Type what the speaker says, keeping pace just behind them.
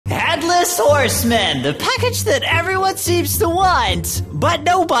Headless Horseman, the package that everyone seems to want, but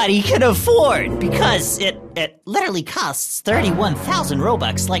nobody can afford because it literally costs 31,000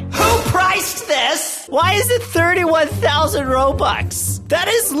 Robux. Like, who priced this? Why is it 31,000 Robux? That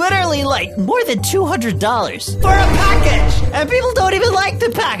is literally like more than $200 for a package. And people don't even like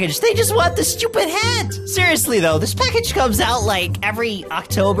the package. They just want the stupid head. Seriously though, this package comes out like every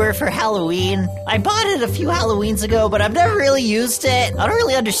October for Halloween. I bought it a few Halloweens ago, but I've never really used it. I don't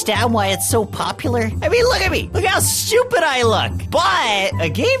really understand why it's so popular. I mean, look at me. Look how stupid I look. But a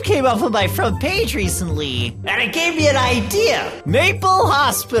game came up on my front page recently, and it gave me an idea. Maple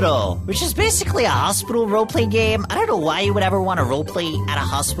Hospital, which is basically a hospital roleplay game. I don't know why you would ever want to roleplay at a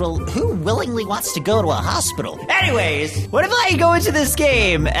hospital. Who willingly wants to go to a hospital? Anyways, what if I go into this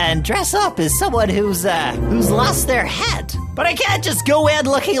game and dress up as someone who's lost their head? But I can't just go in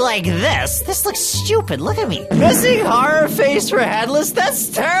looking like this. This looks stupid. Look at me. Missing horror face for Headless? That's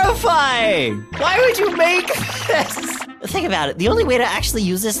terrifying. Why would you make this? Think about it. The only way to actually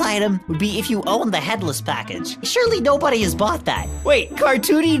use this item would be if you own the Headless package. Surely nobody has bought that. Wait,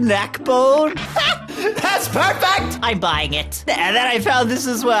 cartoony neck bone? That's perfect! I'm buying it. And then I found this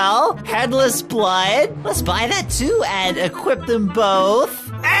as well. Headless blood. Let's buy that too and equip them both.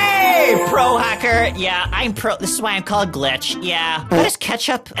 Hey, pro hacker. Yeah, I'm pro. This is why I'm called Glitch. Yeah. What is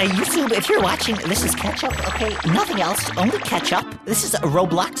ketchup? YouTube, if you're watching, this is ketchup, okay? Nothing else, only ketchup. This is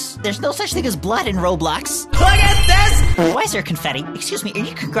Roblox. There's no such thing as blood in Roblox. Look at this! Why is there confetti? Excuse me, are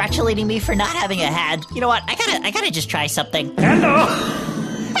you congratulating me for not having a head? You know what? I gotta just try something. Hello!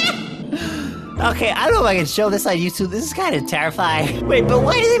 Okay, I don't know if I can show this on YouTube. This is kind of terrifying. Wait, but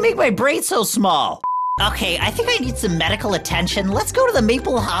why do they make my brain so small? Okay, I think I need some medical attention. Let's go to the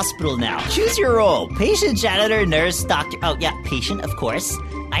Maple Hospital now. Choose your role. Patient, janitor, nurse, doctor. Oh, yeah, patient, of course.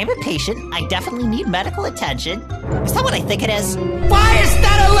 I'm a patient. I definitely need medical attention. Is that what I think it is? Why is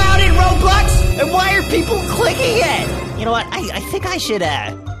that allowed in Roblox? And why are people clicking it? You know what? I think I should,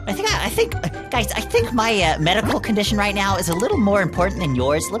 guys, I think my medical condition right now is a little more important than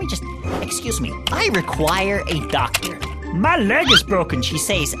yours. Let me just, excuse me. I require a doctor. My leg is broken, she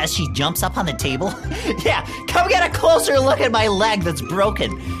says as she jumps up on the table. Yeah, come get a closer look at my leg that's broken.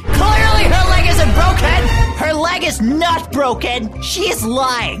 Clearly her leg isn't broken! Her leg is not broken! She is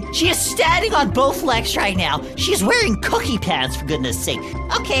lying. She is standing on both legs right now. She's wearing cookie pants, for goodness sake.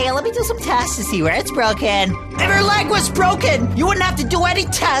 Okay, let me do some tests to see where it's broken. If her leg was broken, you wouldn't have to do any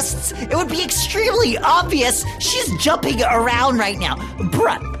tests. It would be extremely obvious. She's jumping around right now.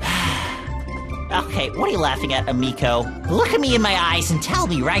 Bruh. Okay, what are you laughing at, amico? Look at me in my eyes and tell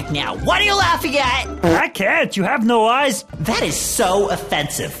me right now, what are you laughing at? I can't, you have no eyes. That is so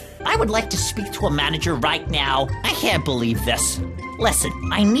offensive. I would like to speak to a manager right now. I can't believe this. Listen,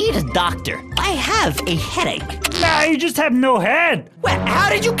 I need a doctor. I have a headache. Nah, you just have no head. Well,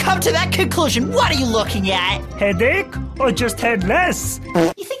 how did you come to that conclusion? What are you looking at? Headache or just headless?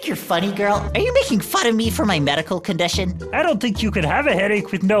 You think you're funny, girl? Are you making fun of me for my medical condition? I don't think you could have a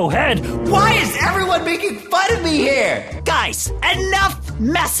headache with no head. Why is everyone making fun of me here? Guys, enough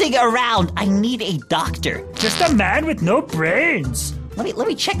messing around. I need a doctor. Just a man with no brains. Let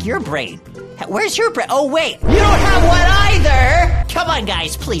me check your brain. Where's your brain? Oh, wait. You don't have one either. Come on,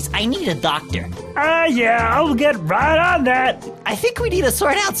 guys, please. I need a doctor. Yeah, I'll get right on that. I think we need to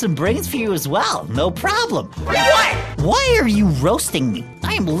sort out some brains for you as well. No problem. What? Why are you roasting me?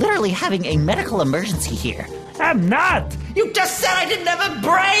 I am literally having a medical emergency here. I'm not. You just said I didn't have a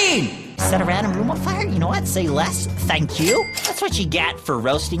brain. Set a random room on fire? You know what? Say less. Thank you. That's what you get for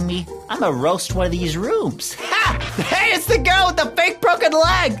roasting me. I'm gonna roast one of these rooms. Ha! Hey, it's the girl with the fake broken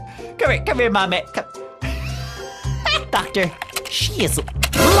leg. Come here, mommy. Come. Doctor, she is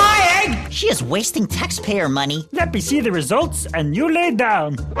lying. She is wasting taxpayer money. Let me see the results and you lay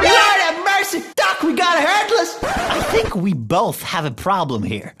down. Lord have mercy, Doc, we got Headless. I think we both have a problem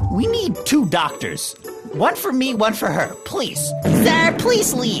here. We need two doctors. One for me, one for her, please. Sir,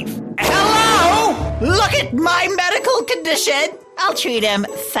 please leave. Hello? Look at my medical condition. I'll treat him,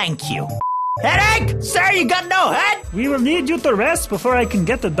 thank you. Headache? Sir, you got no head? We will need you to rest before I can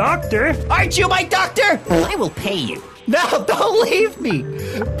get the doctor. Aren't you my doctor? I will pay you. No, don't leave me.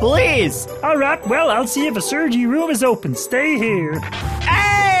 Please. All right, well, I'll see if a surgery room is open. Stay here.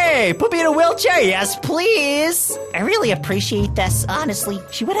 Hey, put me in a wheelchair. Yes, please. I really appreciate this. Honestly,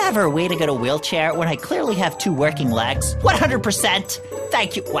 she would have her way to get a wheelchair when I clearly have two working legs. 100%.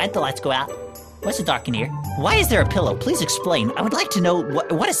 Thank you. What? The lights go out. What's so dark in here? Why is there a pillow? Please explain. I would like to know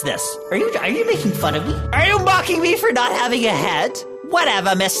what is this? Are you making fun of me? Are you mocking me for not having a head?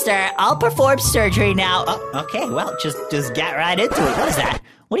 Whatever, mister. I'll perform surgery now. Oh, okay, well, just get right into it. What is that?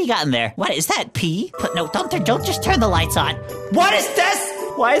 What do you got in there? What is that, pee? No, don't just turn the lights on. What is this?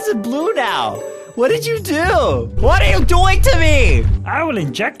 Why is it blue now? What did you do? What are you doing to me? I will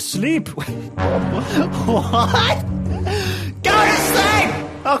inject sleep. What? Go to sleep!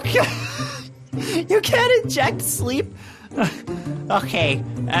 Okay. You can't inject sleep. Okay.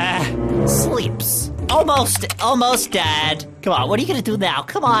 Sleeps. Almost dead. Come on, what are you gonna do now?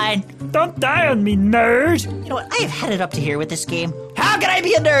 Come on. Don't die on me, nerd. You know what? I have had it up to here with this game. How can I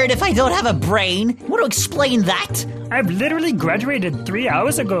be a nerd if I don't have a brain? Want to explain that? I've literally graduated 3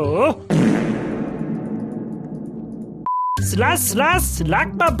 hours ago.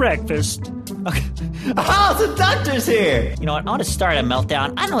 Slack my breakfast. Okay. Oh, the doctor's here! You know what? I want to start a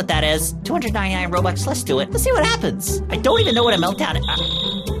meltdown. I don't know what that is. 299 Robux. Let's do it. Let's see what happens. I don't even know what a meltdown is.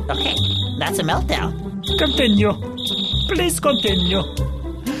 Okay, that's a meltdown. Continue. Please continue.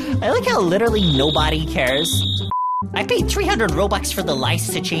 I like how literally nobody cares. I paid 300 Robux for the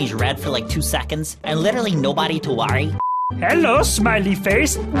lights to change red for like 2 seconds, and literally nobody to worry. Hello, smiley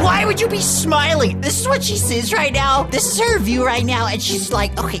face. Why would you be smiling? This is what she sees right now. This is her view right now, and she's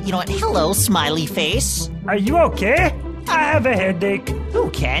like, okay, you know what? Hello, smiley face. Are you okay? I have a headache. Ooh,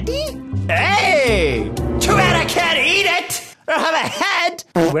 candy? Hey! Too bad I can't eat it! I don't have a head!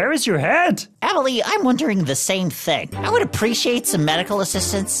 Where is your head? Emily, I'm wondering the same thing. I would appreciate some medical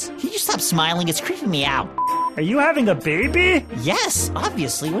assistance. Can you stop smiling? It's creeping me out. Are you having a baby? Yes,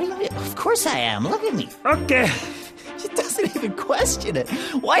 obviously. What do you mean? Of course I am. Look at me. Okay. She doesn't even question it.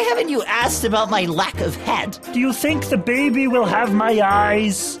 Why haven't you asked about my lack of head? Do you think the baby will have my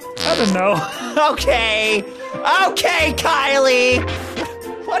eyes? I don't know. Okay, Kylie.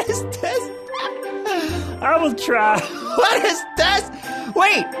 What is this? I will try. What is this?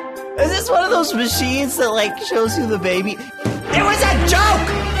 Wait, is this one of those machines that like shows you the baby? It was a joke!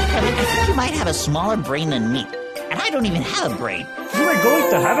 I mean, I think you might have a smaller brain than me. And I don't even have a brain. You are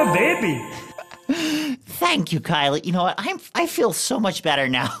going to have a baby. Thank you, Kylie. You know what? I feel so much better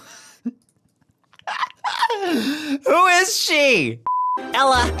now. Who is she?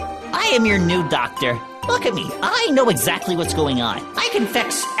 Ella, I am your new doctor. Look at me. I know exactly what's going on. I can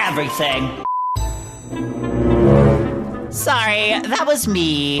fix everything. Sorry, that was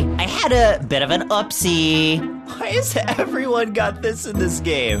me. I had a bit of an oopsie. Why has everyone got this in this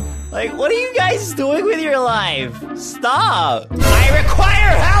game? Like, what are you guys doing with your life? Stop. I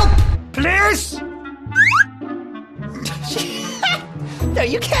require help! Please? No,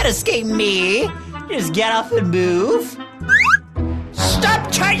 you can't escape me. You just get up and move.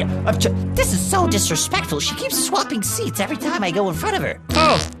 Stop trying to... This is so disrespectful. She keeps swapping seats every time I go in front of her.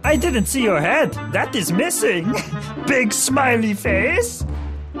 Oh, I didn't see your head. That is missing. Big smiley face.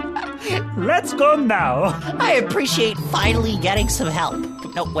 Let's go now. I appreciate finally getting some help.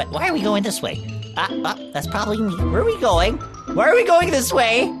 No, why are we going this way? That's probably me. Where are we going? Why are we going this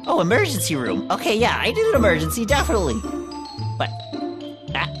way? Oh, emergency room. Okay, yeah, I did an emergency, definitely. But,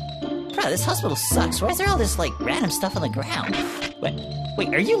 bro, this hospital sucks. Why is there all this, like, random stuff on the ground?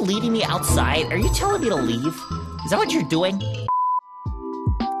 Wait, are you leading me outside? Are you telling me to leave? Is that what you're doing?